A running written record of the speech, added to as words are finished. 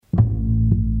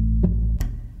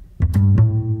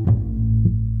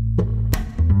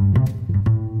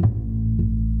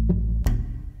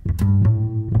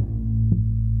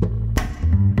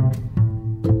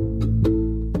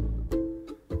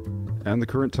the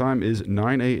current time is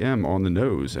 9 a.m. on the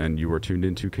nose, and you are tuned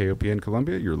into KOPN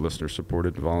Columbia, your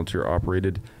listener-supported,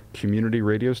 volunteer-operated community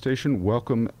radio station.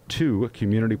 Welcome to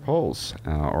Community Pulse,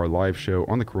 our live show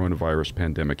on the coronavirus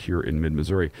pandemic here in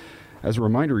mid-Missouri. As a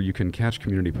reminder, you can catch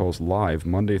Community Pulse live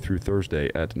Monday through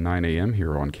Thursday at 9 a.m.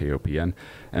 here on KOPN,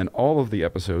 and all of the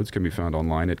episodes can be found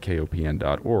online at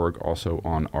kopn.org, also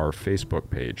on our Facebook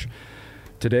page.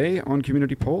 Today on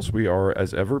Community Pulse, we are,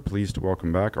 as ever, pleased to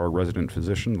welcome back our resident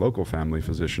physician, local family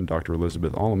physician, Dr.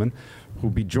 Elizabeth Alleman, who will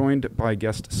be joined by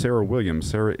guest Sarah Williams.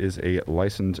 Sarah is a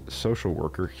licensed social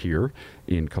worker here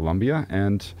in Columbia,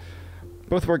 and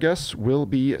both of our guests will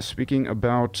be speaking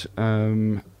about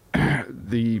what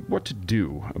to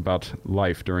do about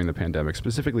life during the pandemic,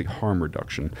 specifically harm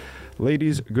reduction.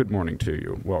 Ladies, good morning to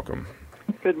you. Welcome.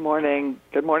 Good morning.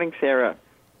 Good morning, Sarah.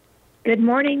 Good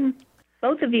morning,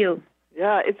 both of you.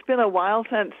 Yeah, it's been a while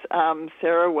since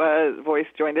Sarah Voice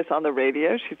joined us on the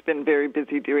radio. She's been very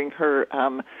busy doing her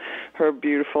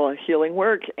beautiful healing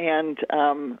work, and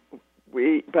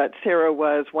but Sarah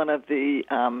was one of the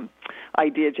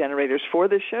idea generators for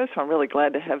this show, so I'm really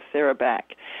glad to have Sarah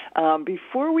back.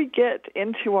 Before we get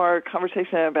into our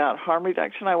conversation about harm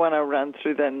reduction, I want to run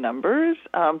through the numbers.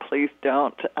 Please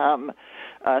don't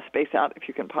space out if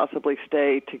you can possibly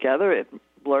stay together. It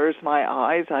blurs my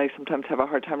eyes. I sometimes have a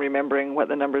hard time remembering what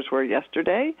the numbers were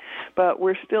yesterday, but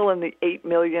we're still in the 8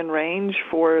 million range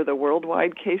for the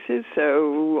worldwide cases,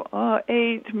 so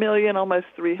 8 million, almost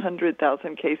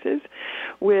 300,000 cases,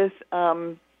 with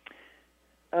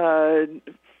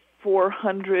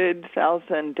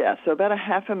 400,000 deaths. So about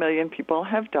 500,000 people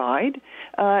have died,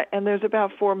 and there's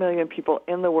about 4 million people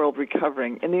in the world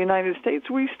recovering. In the United States,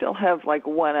 we still have like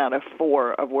 1 out of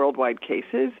 4 of worldwide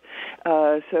cases.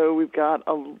 So we've got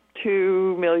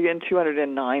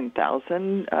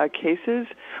 2,209,000 cases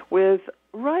with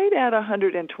right at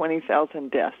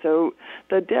 120,000 deaths. So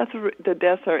the deaths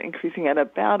are increasing at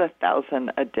about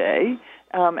 1,000 a day,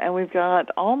 and we've got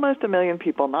almost 1 million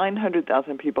people,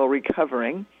 900,000 people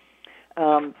recovering.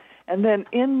 And then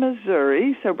in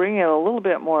Missouri, so bringing it a little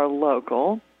bit more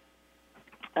local,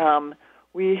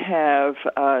 we have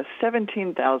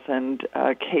 17,000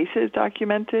 cases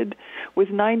documented, with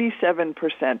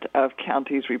 97% of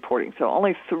counties reporting. So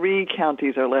only 3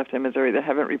 counties are left in Missouri that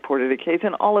haven't reported a case,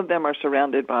 and all of them are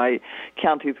surrounded by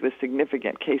counties with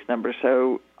significant case numbers.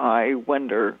 So I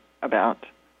wonder about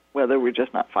whether we're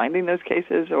just not finding those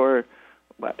cases or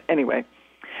what. Anyway.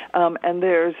 And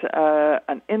there's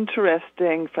an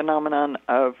interesting phenomenon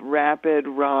of rapid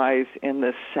rise in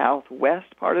the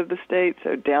southwest part of the state,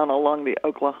 so down along the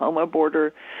Oklahoma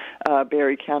border,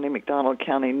 Berry County, McDonald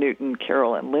County, Newton,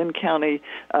 Carroll, and Lynn County,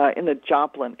 in the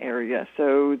Joplin area.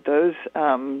 So those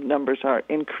numbers are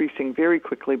increasing very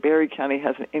quickly. Berry County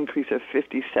has an increase of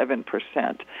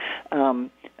 57%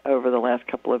 over the last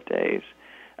couple of days.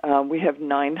 We have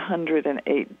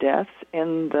 908 deaths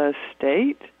in the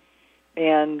state.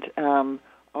 And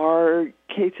our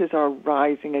cases are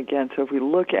rising again. So if we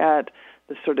look at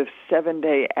the sort of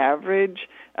 7-day average,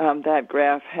 that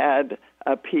graph had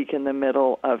a peak in the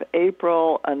middle of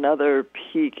April, another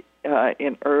peak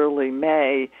in early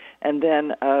May, and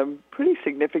then a pretty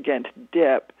significant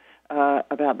dip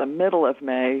about the middle of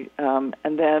May.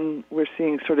 And then we're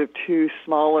seeing sort of 2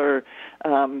 smaller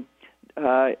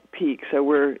peak. So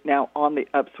we're now on the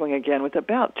upswing again with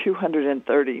about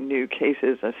 230 new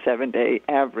cases, a 7-day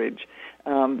average.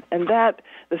 And that,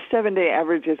 the 7-day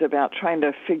average is about trying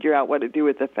to figure out what to do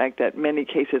with the fact that many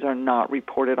cases are not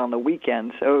reported on the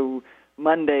weekend. So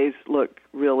Mondays look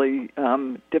really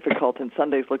difficult and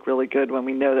Sundays look really good when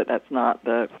we know that that's not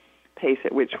the pace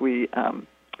at which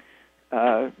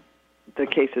the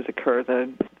cases occur.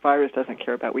 The virus doesn't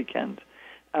care about weekends.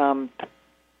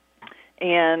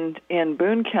 And in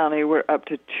Boone County, we're up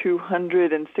to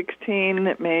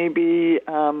 216, maybe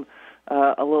a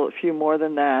few more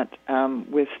than that,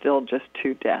 with still just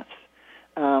 2 deaths.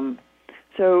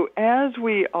 So as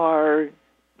we are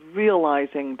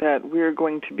realizing that we're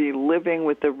going to be living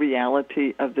with the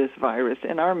reality of this virus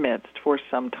in our midst for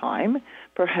some time,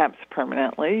 perhaps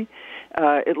permanently,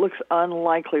 it looks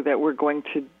unlikely that we're going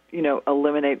to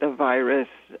eliminate the virus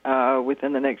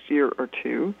within the next year or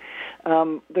 2.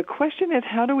 The question is,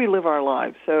 how do we live our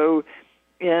lives? So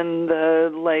in the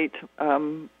late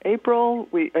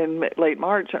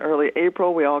March, early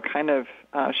April, we all kind of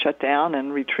shut down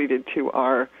and retreated to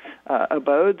our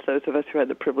abodes, those of us who had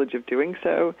the privilege of doing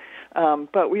so.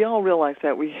 But we all realized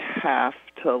that we have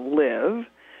to live.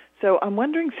 So I'm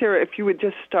wondering, Sarah, if you would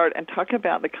just start and talk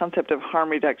about the concept of harm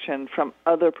reduction from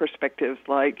other perspectives,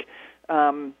 like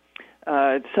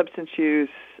substance use,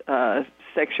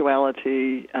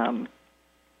 sexuality.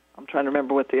 I'm trying to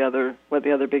remember what the other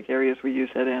big areas we use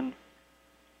it in.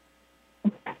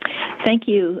 Thank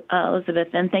you, Elizabeth,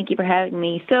 and thank you for having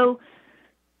me. So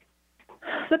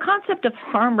the concept of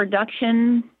harm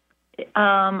reduction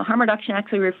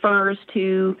actually refers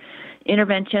to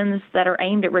interventions that are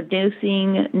aimed at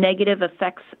reducing negative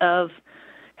effects of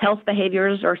health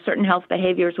behaviors or certain health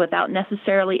behaviors without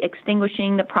necessarily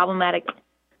extinguishing the problematic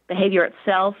behavior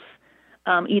itself,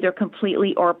 either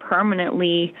completely or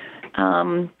permanently.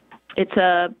 It's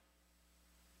a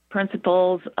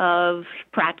principles of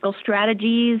practical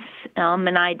strategies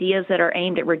and ideas that are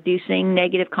aimed at reducing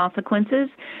negative consequences.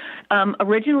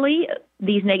 Originally,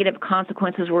 these negative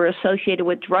consequences were associated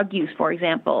with drug use, for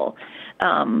example.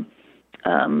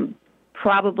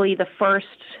 Probably the first,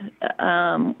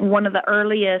 one of the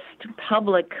earliest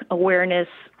public awareness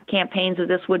campaigns of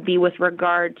this would be with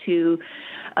regard to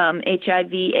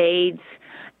HIV/AIDS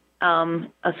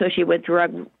associated with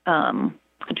drug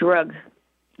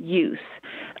use.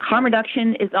 Harm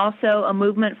reduction is also a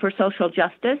movement for social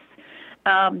justice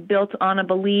built on a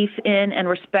belief in and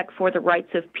respect for the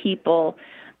rights of people.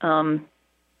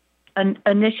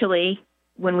 Initially,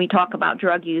 when we talk about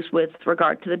drug use with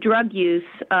regard to the drug use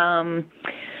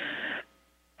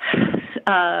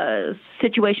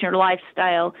situation or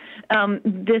lifestyle,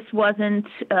 this wasn't,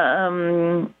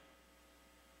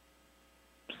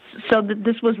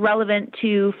 this was relevant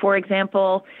to, for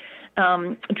example,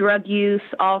 drug use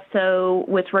also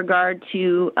with regard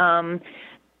to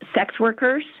sex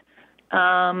workers,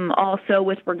 also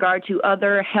with regard to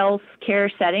other health care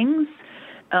settings.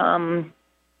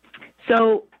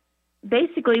 So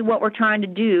basically what we're trying to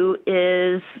do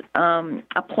is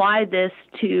apply this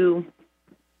to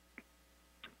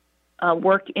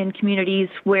work in communities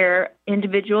where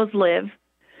individuals live,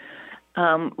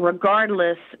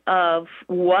 regardless of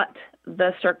what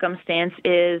the circumstance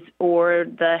is or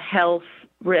the health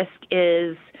risk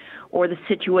is or the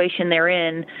situation they're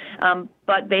in,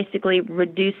 but basically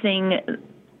reducing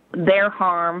their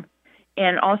harm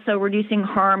and also reducing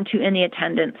harm to any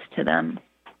attendants to them.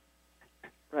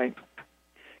 Right.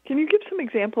 Can you give some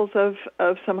examples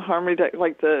of some harm reduction,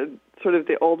 like the sort of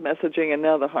the old messaging and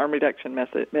now the harm reduction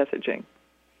messaging?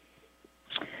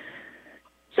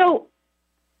 So,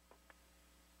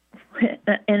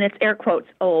 and it's air quotes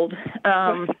old.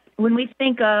 When we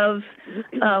think of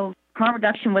harm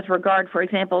reduction with regard, for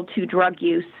example, to drug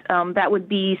use, that would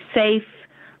be safe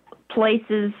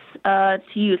places to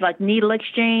use, like needle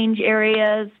exchange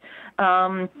areas,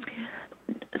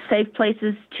 safe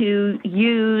places to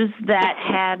use that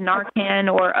have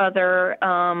Narcan or other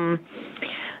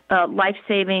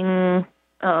life-saving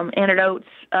antidotes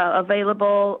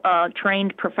available,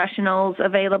 trained professionals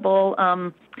available.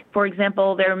 For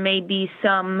example, there may be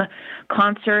some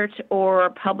concert or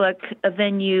public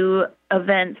venue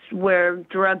events where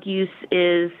drug use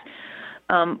is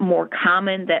more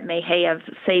common that may have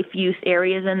safe use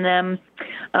areas in them.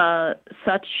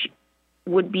 Such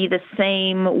would be the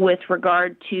same with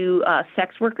regard to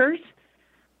sex workers.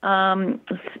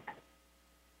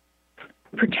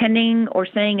 Pretending or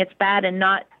saying it's bad and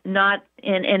not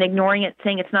and ignoring it,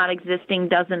 saying it's not existing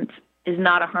is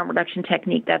not a harm reduction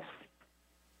technique. That's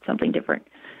something different.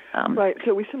 Right.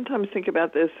 So we sometimes think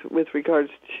about this with regards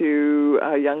to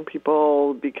young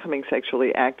people becoming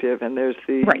sexually active, and there's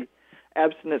the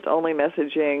abstinence-only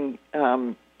messaging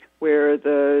where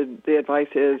the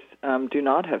advice is do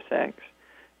not have sex.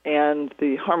 And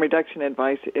the harm reduction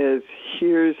advice is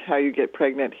here's how you get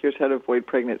pregnant, here's how to avoid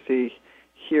pregnancy,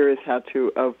 here is how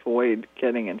to avoid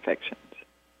getting infections.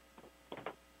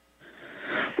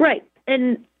 Right.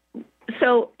 And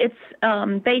so it's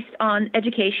based on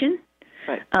education,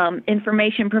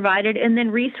 information provided, and then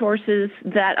resources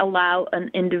that allow an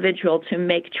individual to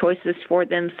make choices for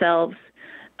themselves,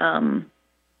 kind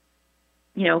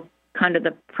of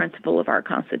the principle of our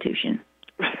Constitution.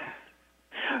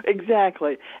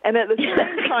 Exactly. And at the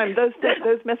same time, those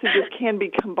messages can be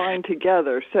combined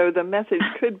together. So the message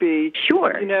could be,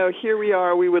 sure, here we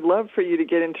are, we would love for you to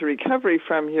get into recovery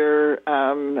from your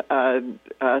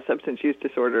substance use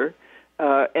disorder.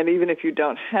 And even if you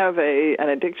don't have an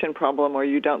addiction problem or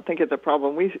you don't think it's a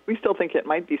problem, we still think it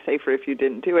might be safer if you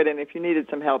didn't do it. And if you needed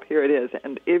some help, here it is.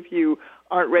 And if you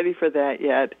aren't ready for that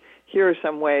yet, here are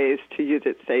some ways to use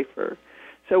it safer.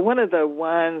 So one of the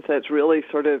ones that's really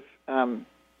sort of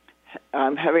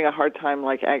I'm having a hard time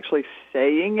actually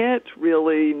saying it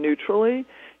really neutrally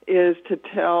is to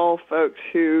tell folks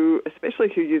especially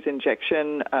who use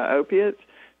injection opiates,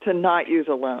 to not use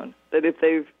alone. That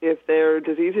if their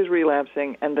disease is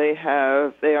relapsing and they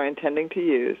are intending to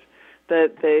use,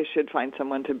 that they should find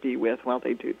someone to be with while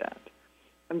they do that.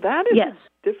 And that is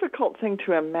difficult thing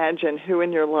to imagine who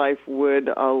in your life would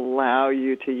allow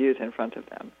you to use in front of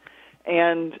them.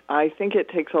 And I think it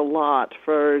takes a lot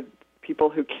for people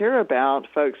who care about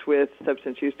folks with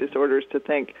substance use disorders to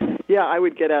think, yeah, I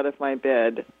would get out of my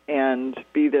bed and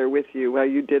be there with you while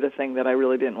you did a thing that I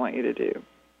really didn't want you to do.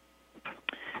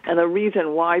 And the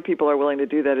reason why people are willing to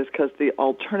do that is because the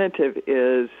alternative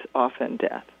is often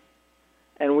death.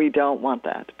 And we don't want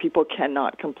that. People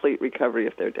cannot complete recovery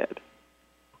if they're dead.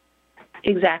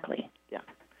 Exactly. Yeah.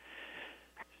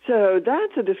 So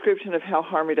that's a description of how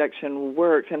harm reduction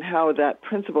works and how that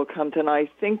principle comes. And I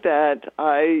think that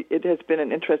it has been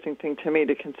an interesting thing to me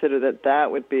to consider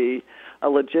that would be a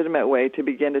legitimate way to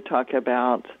begin to talk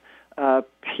about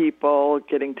people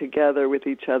getting together with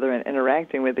each other and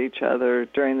interacting with each other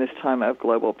during this time of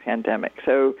global pandemic.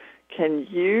 So can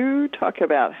you talk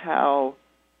about how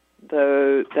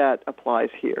that applies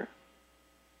here?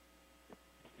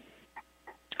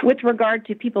 With regard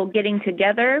to people getting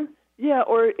together? Yeah,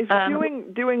 or is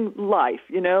doing life,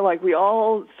 like we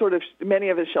all many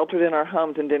of us sheltered in our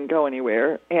homes and didn't go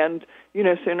anywhere. And,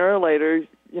 sooner or later,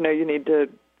 you need to,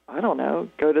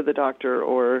 go to the doctor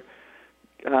or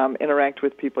interact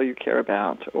with people you care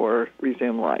about or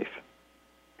resume life.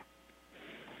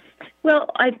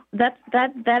 Well, that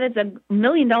is a $1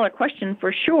 million question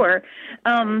for sure.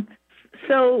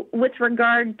 So with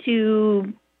regard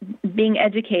to being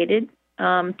educated,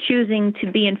 choosing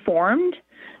to be informed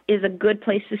is a good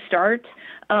place to start.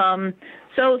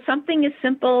 So something as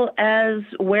simple as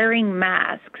wearing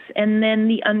masks, and then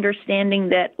the understanding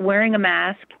that wearing a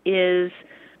mask is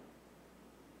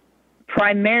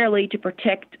primarily to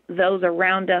protect those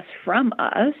around us from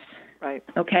us. Right.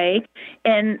 Okay.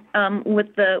 And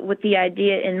with the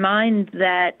idea in mind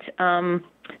that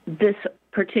this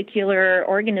particular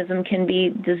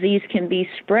disease can be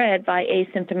spread by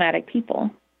asymptomatic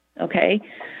people. Okay.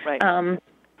 Right.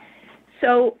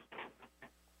 So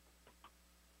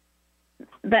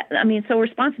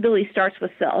responsibility starts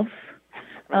with self,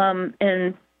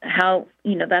 and how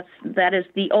that is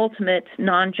the ultimate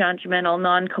non-judgmental,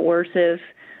 non-coercive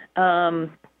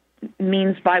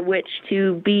means by which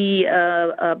to be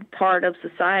a part of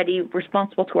society,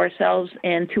 responsible to ourselves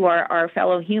and to our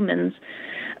fellow humans.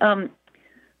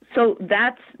 So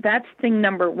that's thing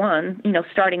number one.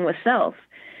 Starting with self.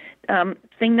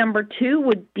 Thing number two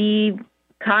would be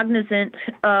cognizant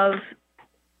of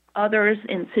others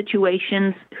in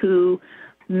situations who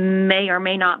may or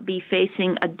may not be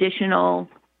facing additional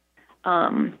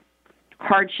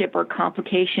hardship or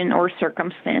complication or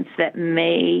circumstance that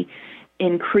may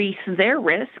increase their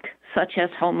risk, such as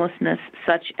homelessness,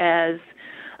 such as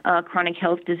chronic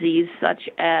health disease, such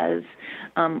as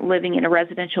living in a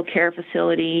residential care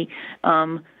facility,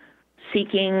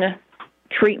 seeking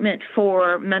treatment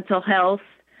for mental health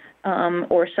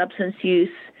or substance use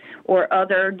or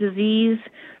other disease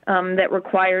that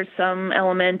requires some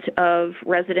element of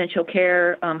residential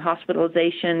care,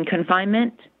 hospitalization,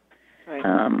 confinement.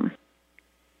 Right.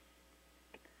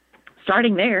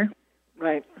 Starting there.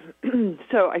 Right.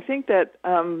 So I think that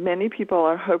many people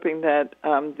are hoping that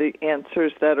the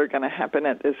answers that are going to happen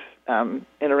at this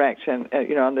interaction,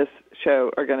 on this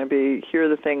show, are going to be, here are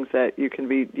the things that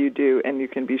you do, and you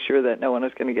can be sure that no one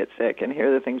is going to get sick, and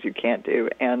here are the things you can't do,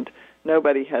 and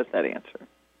nobody has that answer.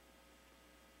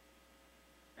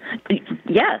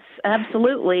 Yes,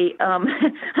 absolutely. I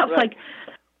was like,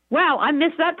 wow, I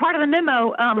missed that part of the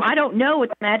memo. I don't know what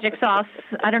the magic sauce,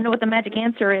 I don't know what the magic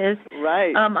answer is.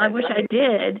 Right. I wish I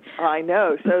did. I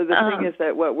know. So the thing is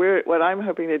that what I'm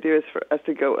hoping to do is for us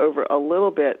to go over a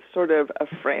little bit, sort of a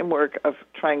framework of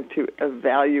trying to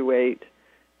evaluate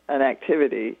an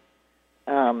activity,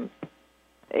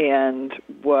 and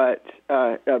what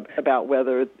about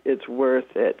whether it's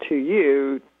worth it to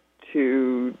you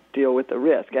to deal with the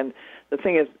risk. And the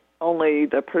thing is, only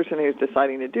the person who's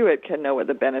deciding to do it can know what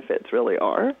the benefits really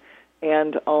are,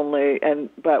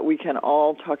 but we can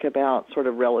all talk about sort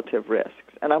of relative risks.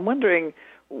 And I'm wondering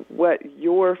what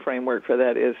your framework for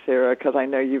that is, Sarah, because I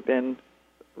know you've been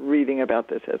reading about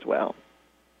this as well.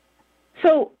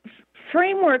 So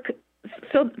framework.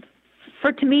 So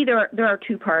to me, there are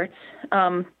two parts.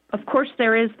 Of course,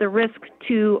 there is the risk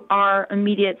to our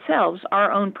immediate selves,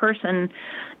 our own person,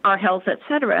 our health,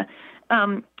 etc.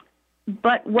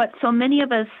 But what so many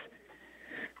of us,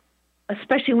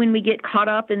 especially when we get caught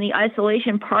up in the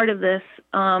isolation part of this,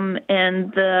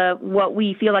 and what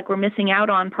we feel like we're missing out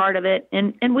on part of it,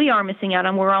 and we are missing out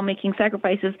on, we're all making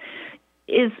sacrifices,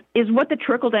 is what the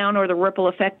trickle down or the ripple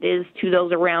effect is to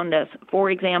those around us. For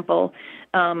example,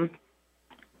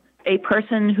 a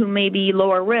person who may be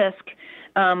lower risk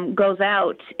goes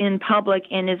out in public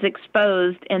and is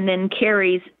exposed and then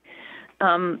carries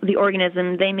the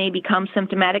organism, they may become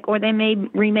symptomatic or they may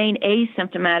remain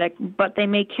asymptomatic, but they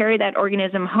may carry that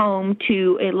organism home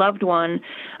to a loved one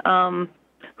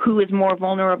who is more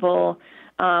vulnerable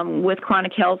with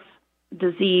chronic health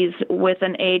disease, with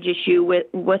an age issue,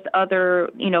 with other,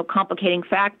 complicating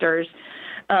factors.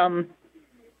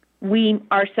 We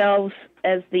ourselves,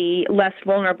 as the less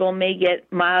vulnerable, may get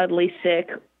mildly sick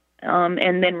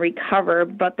and then recover,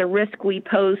 but the risk we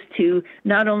pose to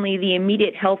not only the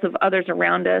immediate health of others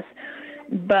around us,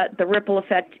 but the ripple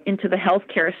effect into the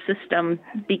healthcare system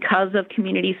because of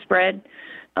community spread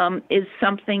is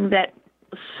something that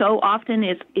so often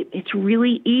it's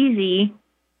really easy.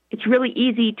 It's really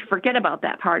easy to forget about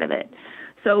that part of it.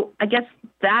 So I guess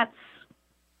that's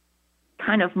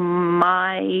kind of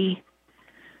my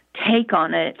take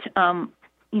on it.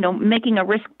 Making a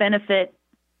risk-benefit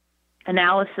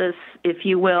analysis, if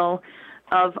you will,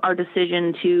 of our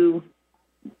decision to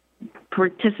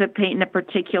participate in a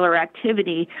particular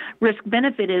activity.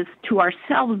 Risk-benefit is to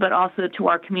ourselves, but also to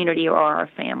our community or our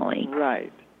family.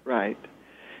 Right.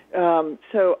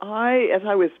 So as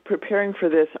I was preparing for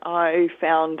this, I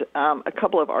found a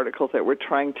couple of articles that were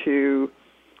trying to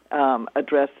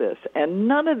address this, and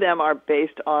none of them are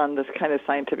based on this kind of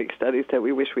scientific studies that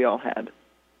we wish we all had.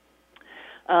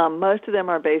 Most of them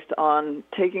are based on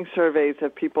taking surveys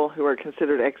of people who are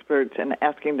considered experts and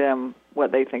asking them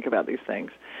what they think about these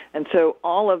things. And so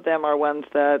all of them are ones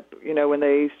that, when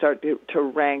they start to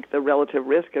rank the relative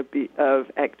risk of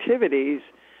activities,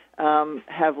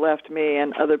 have left me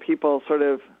and other people sort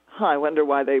of, I wonder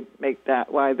why they make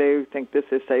that, why they think this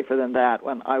is safer than that,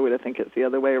 when I would think it's the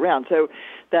other way around. So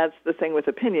that's the thing with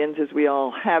opinions, is we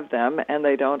all have them, and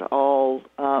they don't all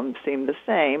seem the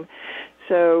same.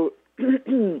 So,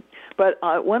 but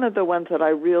one of the ones that I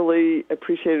really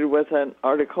appreciated was an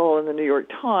article in the New York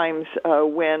Times,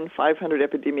 when 500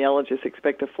 epidemiologists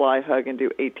expect to fly, hug, and do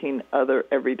 18 other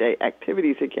everyday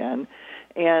activities again.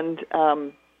 And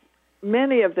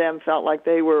many of them felt like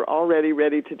they were already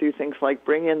ready to do things like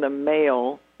bring in the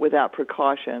mail without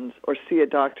precautions or see a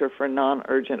doctor for a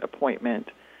non-urgent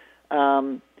appointment,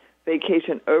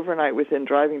 vacation overnight within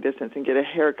driving distance and get a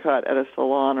haircut at a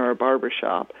salon or a barber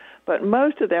shop. But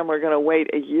most of them were going to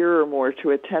wait a year or more to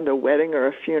attend a wedding or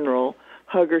a funeral,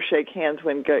 hug or shake hands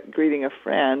when greeting a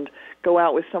friend, go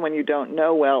out with someone you don't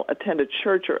know well, attend a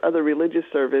church or other religious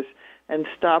service, and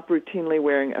stop routinely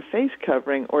wearing a face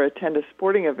covering or attend a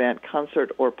sporting event,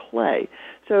 concert, or play.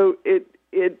 So it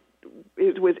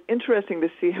was interesting to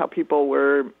see how people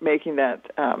were making that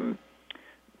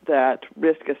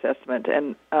risk assessment.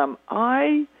 And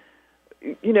I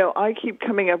keep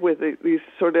coming up with these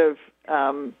sort of,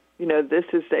 this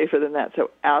is safer than that.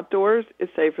 So outdoors is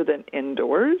safer than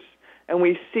indoors. And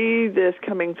we see this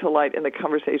coming to light in the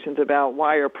conversations about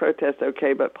why are protests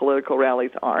okay but political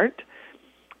rallies aren't.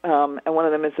 And one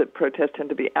of them is that protests tend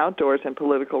to be outdoors and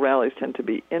political rallies tend to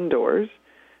be indoors.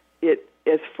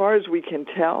 As far as we can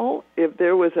tell, if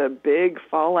there was a big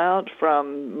fallout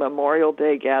from Memorial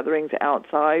Day gatherings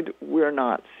outside, we're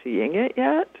not seeing it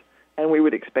yet, and we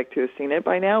would expect to have seen it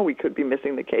by now. We could be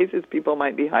missing the cases. People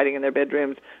might be hiding in their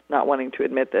bedrooms, not wanting to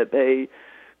admit that they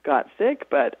got sick,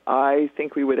 but I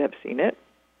think we would have seen it.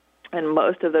 And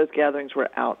most of those gatherings were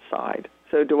outside.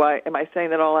 So am I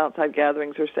saying that all outside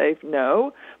gatherings are safe?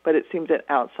 No, but it seems that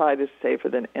outside is safer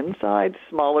than inside.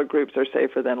 Smaller groups are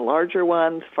safer than larger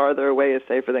ones. Farther away is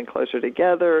safer than closer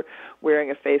together.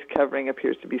 Wearing a face covering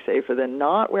appears to be safer than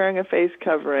not wearing a face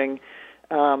covering.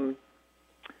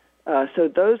 So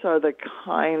those are the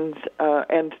kinds,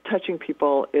 and touching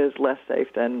people is less safe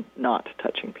than not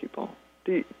touching people.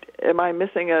 Am I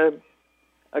missing a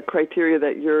criteria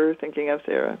that you're thinking of,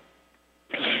 Sarah?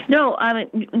 No,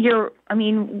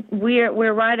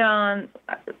 we're right on.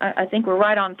 I think we're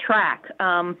right on track.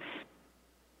 I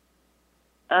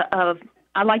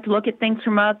like to look at things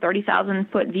from a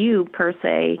 30,000-foot view per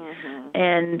se,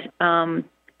 and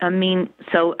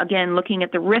so again, looking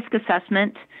at the risk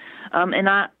assessment, and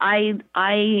I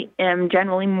am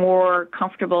generally more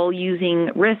comfortable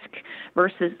using risk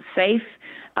versus safe.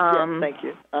 Yes, thank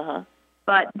you.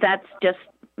 But that's just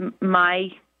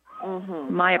my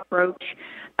approach,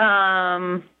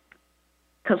 because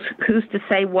who's to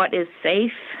say what is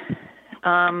safe?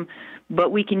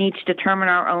 But we can each determine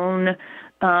our own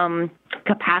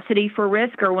capacity for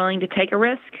risk or willing to take a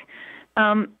risk.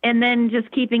 And then just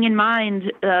keeping in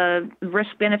mind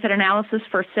risk-benefit analysis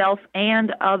for self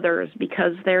and others,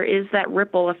 because there is that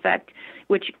ripple effect,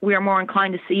 which we are more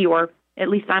inclined to see, or at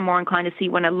least I'm more inclined to see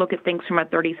when I look at things from a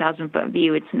 30,000-foot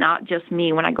view. It's not just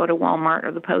me when I go to Walmart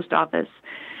or the post office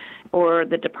or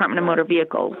the Department of Motor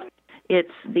Vehicles.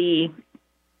 It's the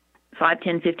 5,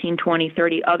 10, 15, 20,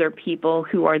 30 other people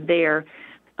who are there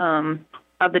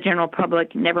of the general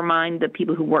public, never mind the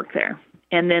people who work there,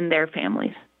 and then their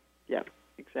families. Yeah,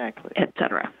 exactly. Et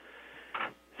cetera.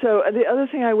 So the other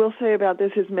thing I will say about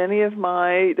this is many of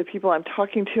the people I'm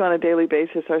talking to on a daily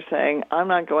basis are saying, I'm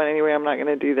not going anywhere, I'm not going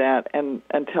to do that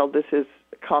until this is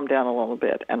calmed down a little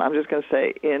bit. And I'm just going to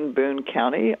say in Boone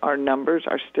County, our numbers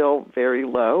are still very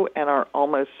low and are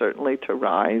almost certainly to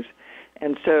rise.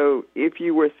 And so if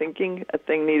you were thinking a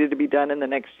thing needed to be done in the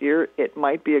next year, it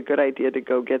might be a good idea to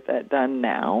go get that done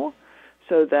now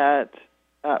so that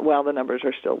while the numbers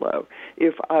are still low.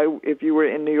 If you were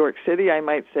in New York City, I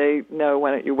might say, no, why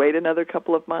don't you wait another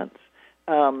couple of months?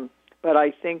 But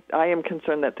I think I am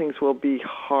concerned that things will be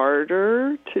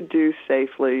harder to do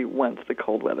safely once the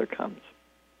cold weather comes.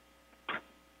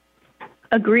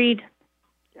 Agreed.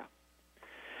 Yeah.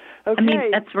 Okay. I mean,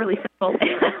 that's really simple.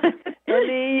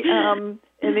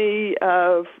 Any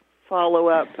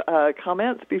follow-up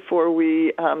comments before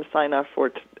we sign off for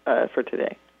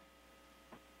today?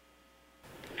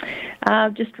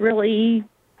 Just really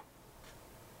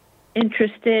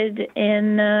interested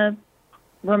in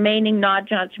remaining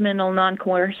non-judgmental,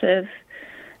 non-coercive,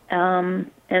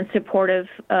 and supportive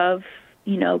of,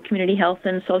 community health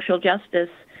and social justice,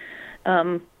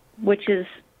 which is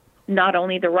not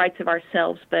only the rights of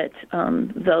ourselves, but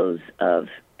those of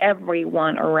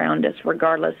everyone around us,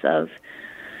 regardless of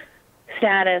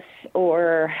status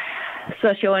or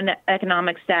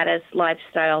socioeconomic status,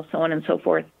 lifestyle, so on and so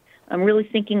forth. I'm really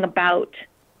thinking about,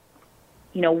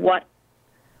 what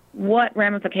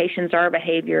ramifications our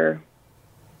behavior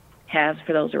has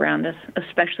for those around us,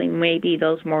 especially maybe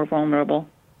those more vulnerable.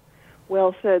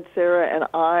 Well said, Sarah, and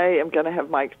I am going to have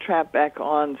Mike Trapp back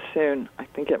on soon. I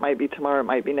think it might be tomorrow, it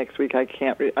might be next week.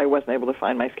 I wasn't able to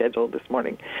find my schedule this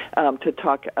morning to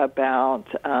talk about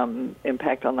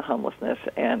impact on the homelessness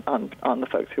and on the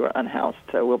folks who are unhoused.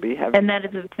 So we'll be having. And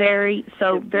that is very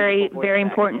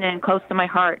important and close to my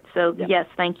heart. So Yes,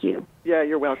 thank you. Yeah,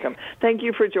 you're welcome. Thank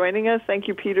you for joining us. Thank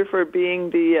you, Peter, for being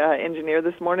the engineer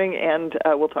this morning, and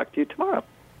we'll talk to you tomorrow.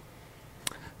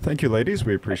 Thank you, ladies.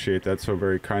 We appreciate that so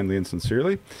very kindly and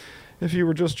sincerely. If you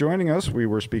were just joining us, we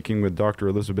were speaking with Dr.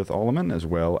 Elizabeth Alleman as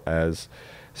well as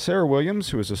Sarah Williams,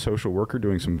 who is a social worker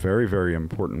doing some very, very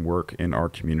important work in our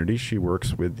community. She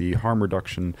works with the harm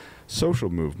reduction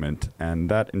social movement, and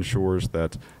that ensures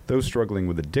that those struggling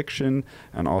with addiction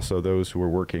and also those who are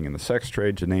working in the sex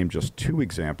trade, to name just two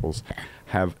examples,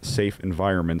 have safe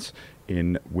environments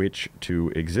in which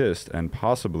to exist and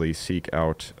possibly seek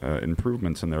out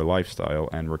improvements in their lifestyle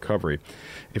and recovery.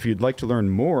 If you'd like to learn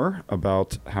more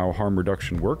about how harm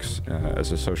reduction works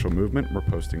as a social movement, we're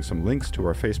posting some links to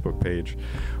our Facebook page.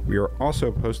 We are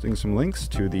also posting some links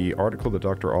to the article that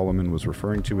Dr. Alleman was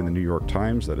referring to in the New York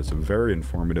Times. That is a very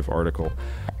informative article.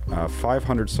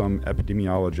 500-some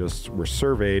epidemiologists were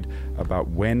surveyed about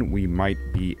when we might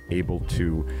be able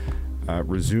to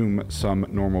resume some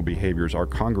normal behaviors. Our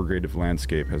congregative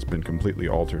landscape has been completely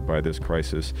altered by this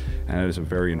crisis, and it is a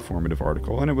very informative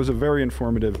article. And it was a very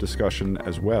informative discussion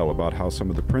as well about how some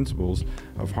of the principles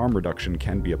of harm reduction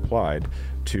can be applied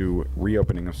to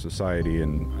reopening of society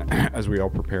and as we all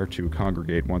prepare to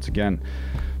congregate once again.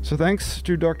 So thanks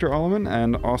to Dr. Alleman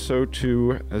and also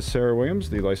to Sarah Williams,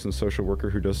 the licensed social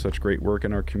worker who does such great work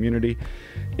in our community.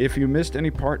 If you missed any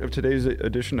part of today's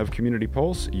edition of Community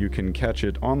Pulse, you can catch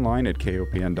it online at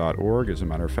kopn.org. As a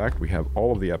matter of fact, we have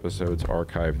all of the episodes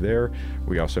archived there.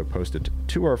 We also post it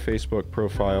to our Facebook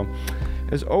profile.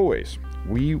 As always,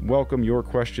 we welcome your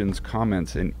questions,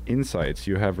 comments, and insights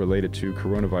you have related to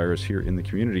coronavirus here in the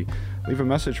community. Leave a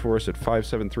message for us at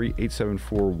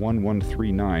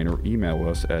 573-874-1139 or email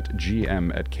us at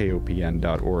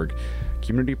gm@kopn.org.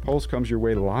 Community Pulse comes your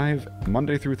way live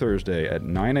Monday through Thursday at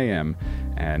 9 a.m.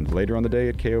 and later on the day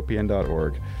at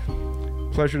kopn.org.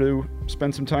 Pleasure to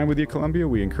spend some time with you, Columbia.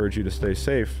 We encourage you to stay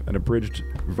safe. An abridged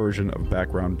version of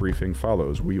background briefing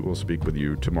follows. We will speak with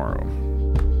you tomorrow.